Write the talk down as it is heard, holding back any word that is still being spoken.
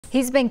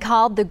He's been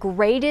called the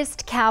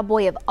greatest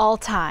cowboy of all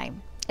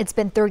time. It's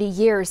been 30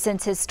 years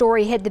since his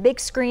story hit the big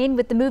screen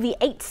with the movie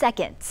 8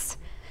 Seconds.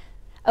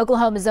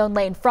 Oklahoma's own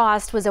Lane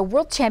Frost was a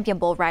world champion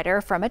bull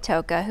rider from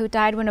Atoka who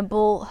died when a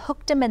bull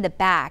hooked him in the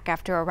back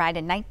after a ride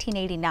in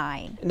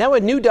 1989. Now a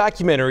new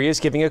documentary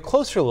is giving a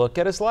closer look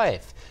at his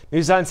life.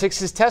 News on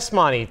 6's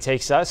testimony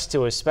takes us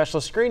to a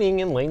special screening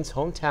in Lane's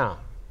hometown.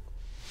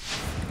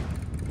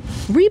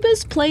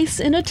 Reba's place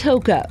in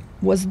Atoka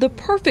was the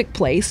perfect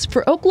place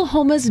for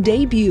Oklahoma's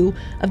debut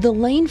of the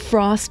Lane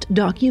Frost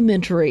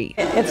documentary.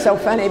 It's so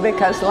funny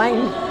because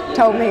Lane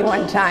told me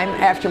one time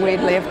after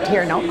we'd lived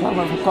here in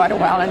Oklahoma for quite a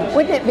while, and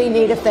wouldn't it be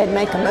neat if they'd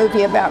make a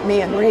movie about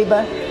me and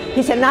Reba?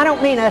 He said, and I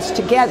don't mean us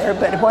together,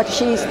 but what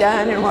she's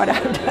done and what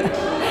I've done.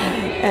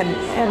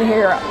 And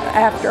here,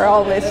 after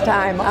all this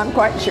time, I'm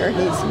quite sure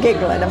he's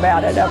giggling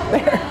about it up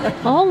there.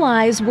 All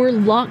eyes were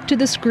locked to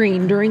the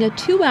screen during a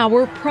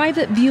 2-hour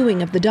private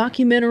viewing of the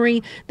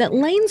documentary that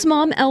Lane's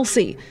mom,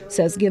 Elsie,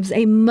 says gives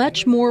a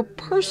much more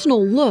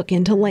personal look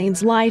into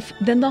Lane's life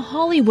than the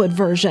Hollywood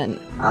version.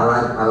 I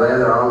like my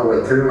leather all the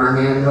way through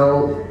my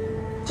handhold,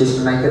 just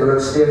to make it look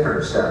stiffer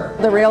and stuff.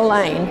 The real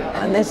Lane,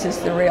 and this is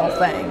the real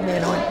thing, you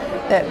know,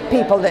 that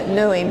people that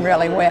knew him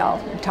really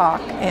well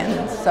talk,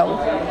 and so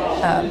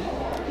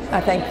I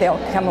think they'll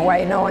come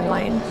away knowing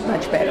Lane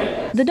much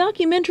better. The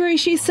documentary,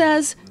 she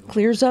says,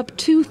 clears up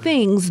 2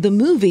 things the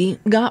movie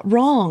got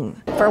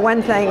wrong. For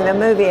one thing, the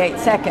movie 8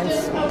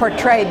 Seconds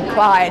portrayed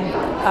Clyde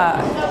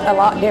a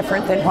lot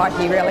different than what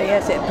he really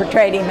is. It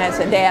portrayed him as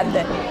a dad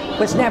that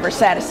was never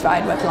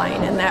satisfied with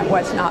Lane, and that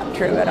was not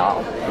true at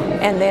all.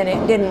 And then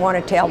it didn't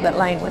want to tell that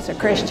Lane was a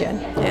Christian,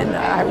 and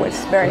I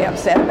was very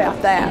upset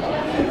about that.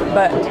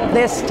 But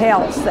this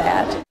tells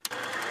that.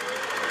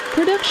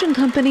 Production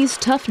companies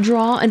Tough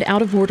Draw and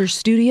Out of Order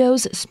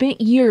Studios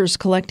spent years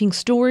collecting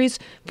stories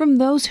from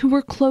those who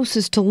were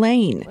closest to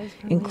Lane,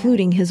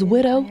 including his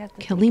widow,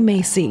 Kelly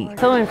Macy.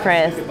 So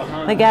impressed.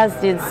 The guys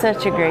did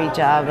such a great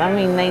job. I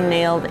mean, they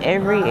nailed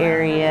every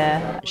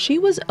area. She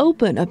was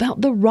open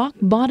about the rock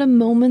bottom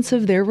moments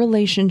of their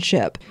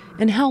relationship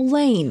and how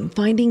Lane,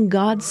 finding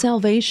God's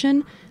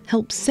salvation,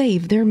 helped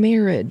save their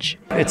marriage.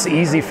 It's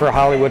easy for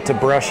Hollywood to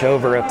brush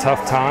over a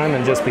tough time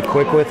and just be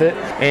quick with it.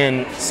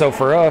 And so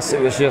for us,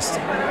 it was just,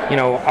 you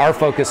know, our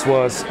focus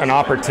was an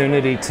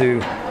opportunity to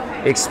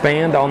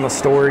expand on the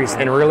stories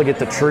and really get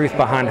the truth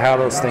behind how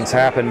those things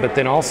happen, but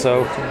then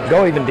also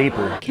go even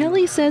deeper.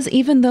 Kelly says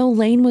even though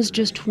Lane was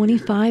just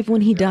 25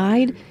 when he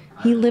died,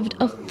 he lived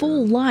a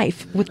full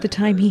life with the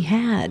time he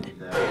had.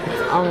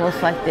 It's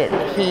almost like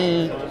that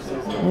he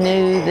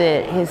knew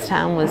that his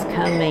time was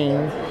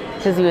coming,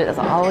 because he was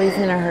always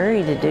in a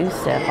hurry to do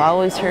stuff,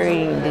 always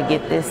hurrying to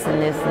get this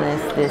and this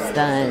and this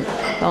done.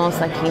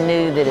 Almost like he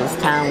knew that his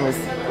time was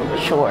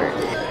short.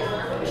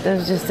 It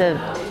was just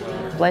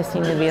a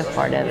blessing to be a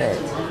part of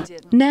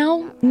it.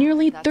 Now,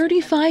 nearly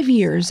 35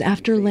 years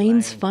after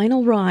Lane's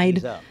final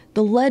ride,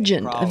 the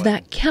legend of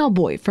that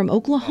cowboy from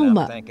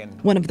Oklahoma,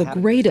 one of the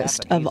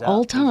greatest of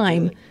all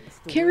time,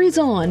 carries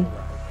on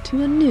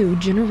to a new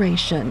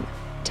generation.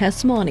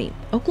 Tess Monty,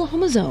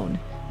 Oklahoma's own,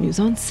 News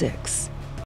on 6.